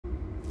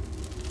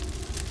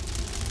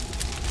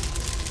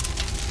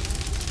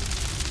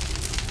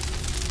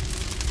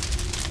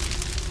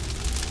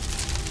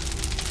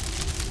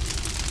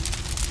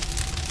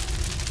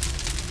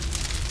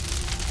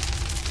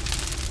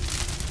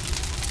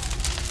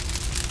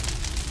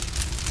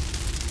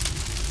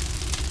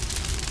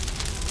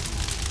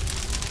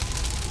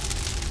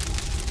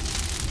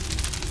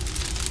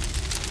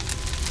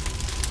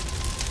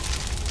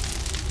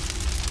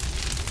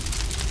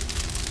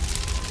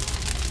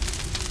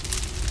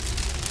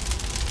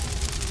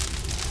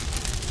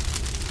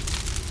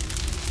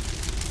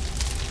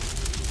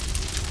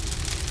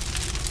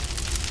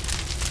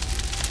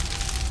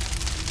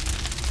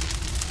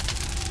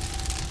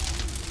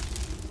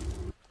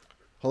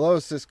Hello,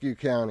 Siskiyou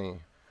County.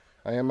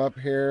 I am up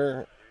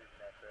here,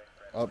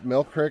 up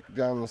Mill Creek,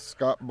 down the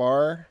Scott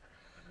Bar,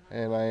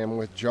 and I am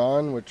with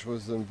John, which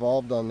was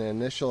involved on the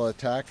initial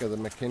attack of the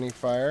McKinney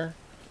fire.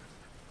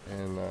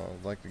 And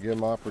I'd like to give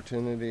him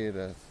opportunity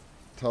to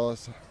tell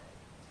us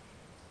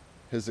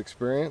his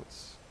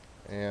experience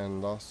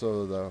and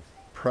also the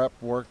prep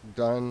work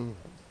done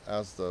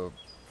as the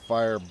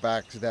fire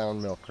backs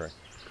down Mill Creek.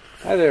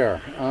 Hi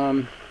there.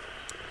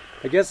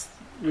 I guess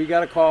we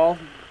got a call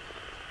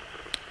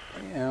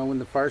when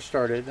the fire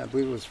started. I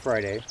believe it was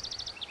Friday.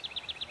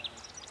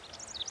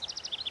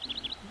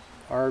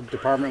 Our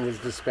department was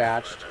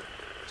dispatched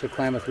to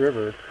Klamath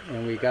River,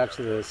 and we got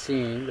to the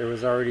scene. There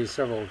was already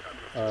several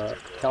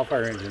CAL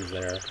FIRE engines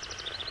there.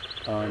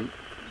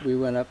 We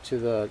went up to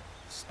the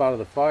spot of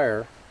the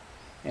fire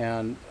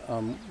and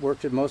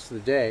worked it most of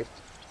the day.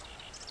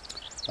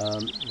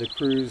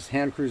 The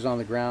hand crews on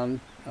the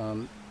ground,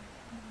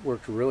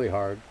 worked really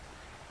hard.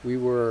 We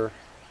were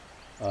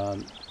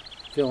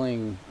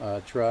filling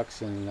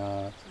trucks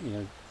and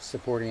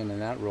supporting them in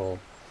that role.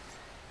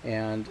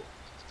 And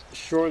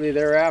shortly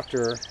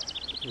thereafter,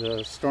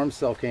 the storm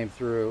cell came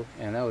through,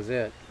 and that was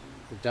it.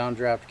 The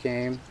downdraft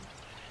came,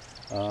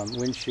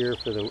 wind shear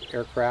for the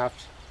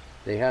aircraft.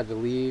 They had to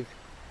leave,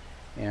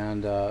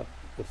 and the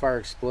fire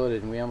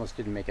exploded, and we almost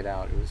didn't make it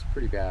out. It was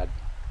pretty bad,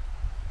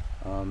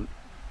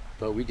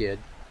 but we did,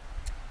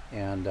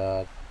 and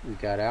we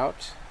got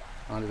out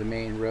onto the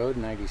main road,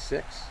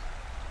 96,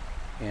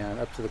 and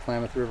up to the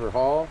Klamath River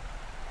Hall,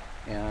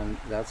 and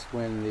that's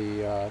when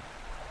the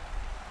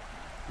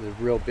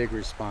real big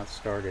response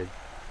started,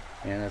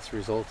 and that's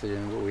resulted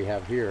in what we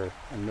have here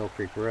on Mill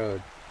Creek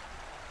Road,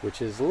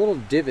 which is a little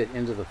divot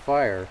into the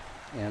fire,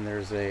 and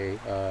there's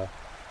a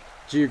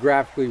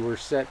geographically we're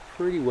set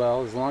pretty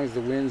well. As long as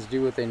the winds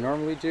do what they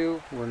normally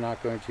do, we're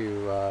not going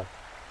to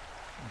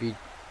be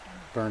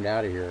burned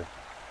out of here.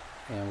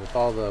 And with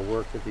all the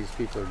work that these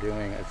people are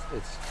doing,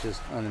 it's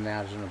just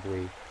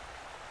unimaginably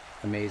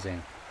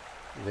amazing.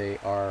 They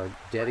are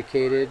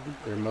dedicated,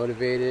 they're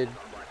motivated,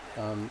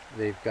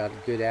 they've got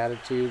good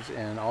attitudes,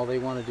 and all they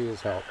want to do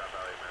is help.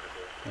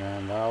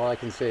 And all I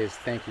can say is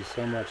thank you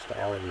so much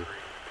to all of you.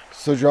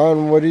 So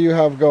John, what do you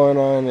have going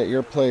on at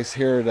your place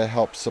here to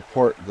help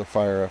support the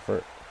fire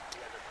effort?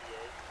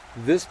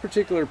 This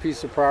particular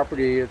piece of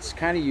property, it's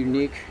kind of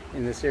unique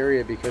in this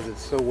area because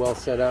it's so well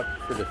set up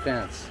for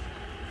defense.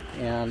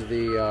 And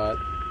the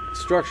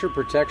structure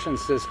protection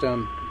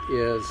system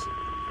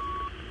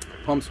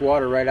pumps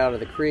water right out of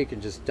the creek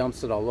and just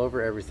dumps it all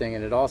over everything.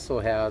 And it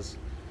also has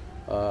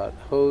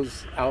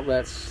hose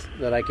outlets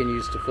that I can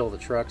use to fill the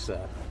trucks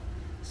up.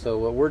 So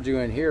what we're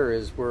doing here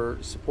is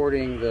we're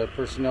supporting the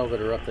personnel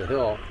that are up the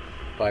hill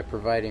by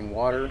providing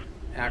water,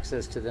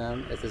 access to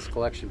them at this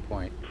collection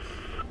point.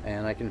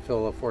 And I can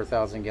fill a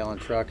 4,000 gallon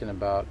truck in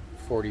about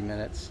 40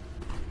 minutes.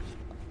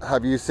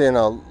 Have you seen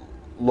a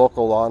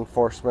local law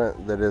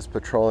enforcement that is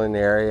patrolling the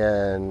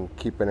area and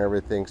keeping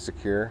everything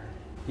secure?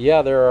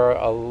 Yeah, there are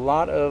a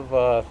lot of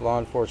law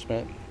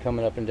enforcement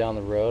coming up and down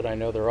the road. I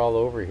know they're all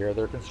over here.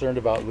 They're concerned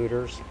about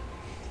looters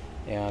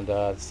and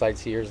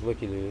sightseers,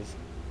 looky-loos.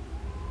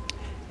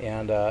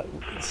 And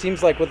it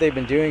seems like what they've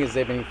been doing is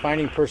they've been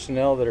finding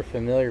personnel that are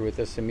familiar with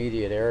this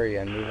immediate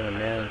area and moving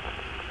them in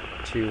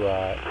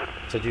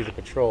to do the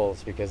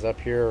patrols, because up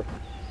here,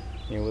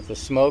 with the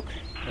smoke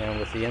and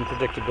with the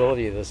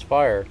unpredictability of this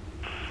fire,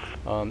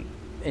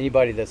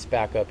 anybody that's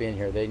back up in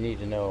here, they need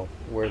to know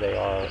where they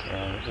are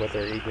and what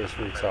their egress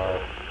routes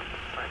are,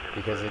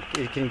 because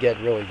it can get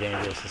really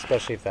dangerous,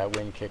 especially if that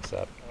wind kicks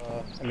up.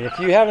 I mean, if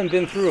you haven't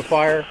been through a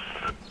fire,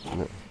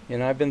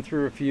 I've been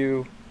through a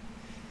few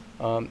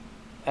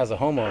as a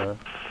homeowner,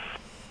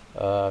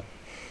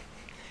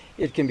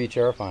 it can be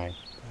terrifying.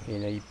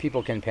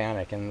 People can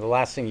panic, and the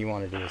last thing you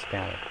want to do is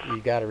panic.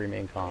 You got to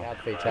remain calm. We had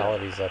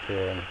fatalities up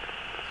here, and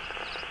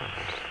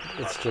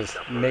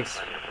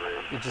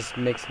it just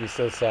makes me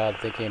so sad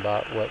thinking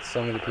about what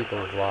so many people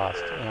have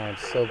lost. And I'm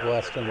so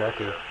blessed and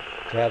lucky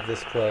to have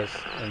this place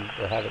and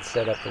to have it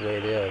set up the way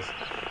it is.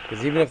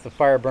 Because even if the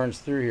fire burns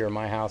through here,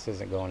 my house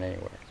isn't going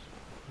anywhere.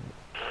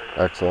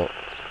 Excellent.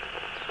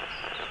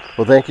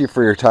 Well, thank you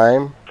for your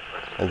time,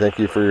 and thank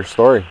you for your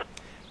story.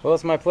 Well,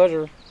 it's my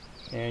pleasure,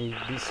 and you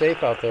be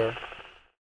safe out there.